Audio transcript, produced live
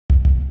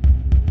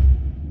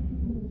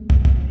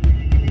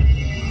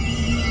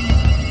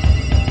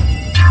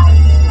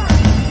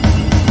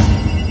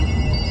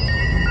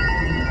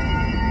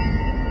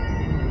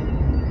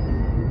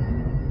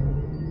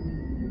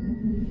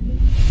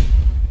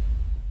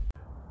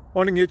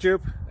Morning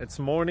YouTube, it's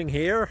morning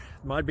here.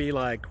 It might be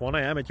like 1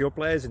 a.m. at your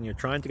place and you're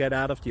trying to get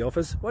out of the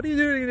office. What are you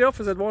doing in the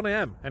office at 1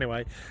 a.m?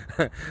 Anyway,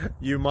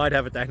 you might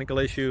have a technical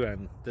issue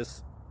and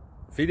this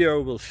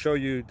video will show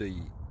you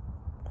the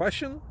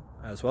question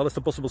as well as the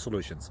possible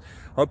solutions.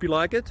 Hope you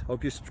like it,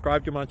 hope you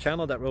subscribe to my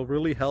channel. That will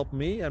really help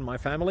me and my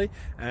family,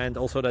 and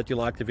also that you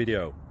like the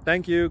video.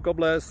 Thank you, God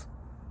bless.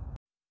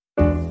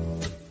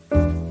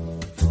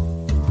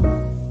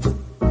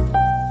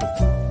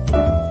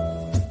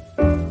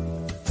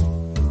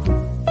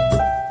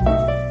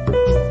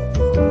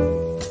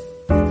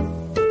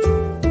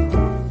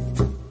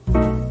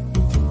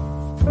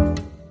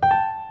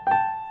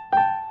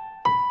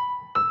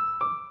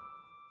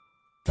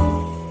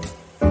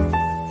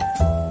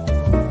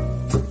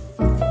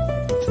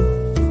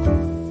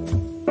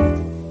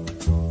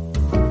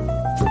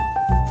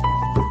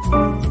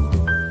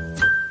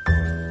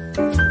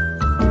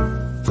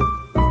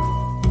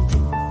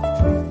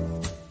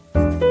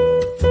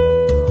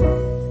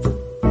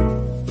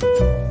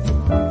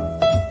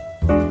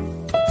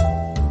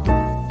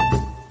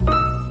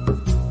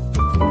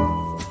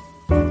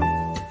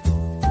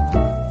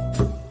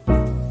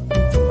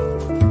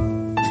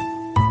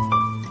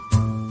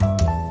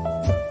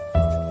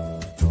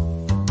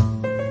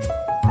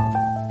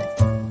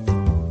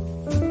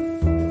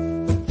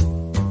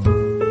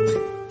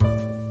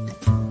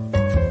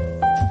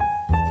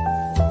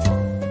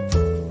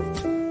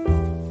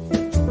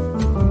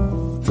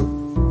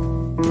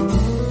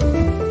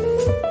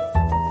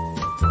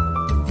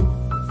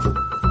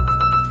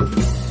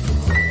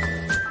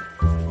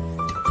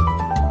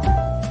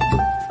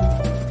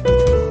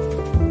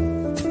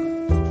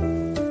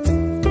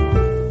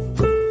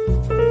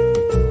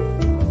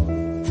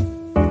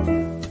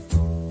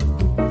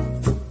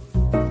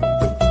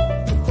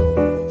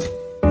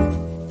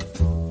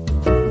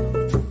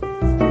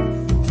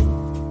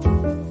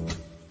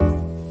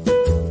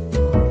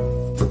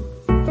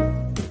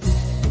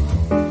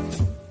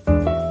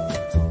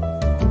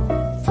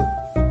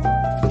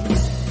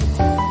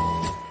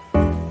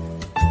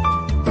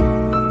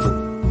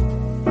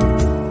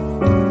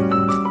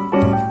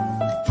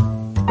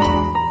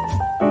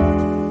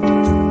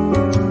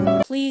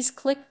 Please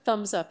click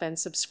thumbs up and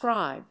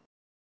subscribe.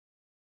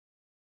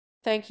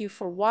 Thank you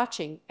for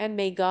watching, and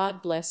may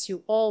God bless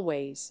you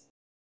always.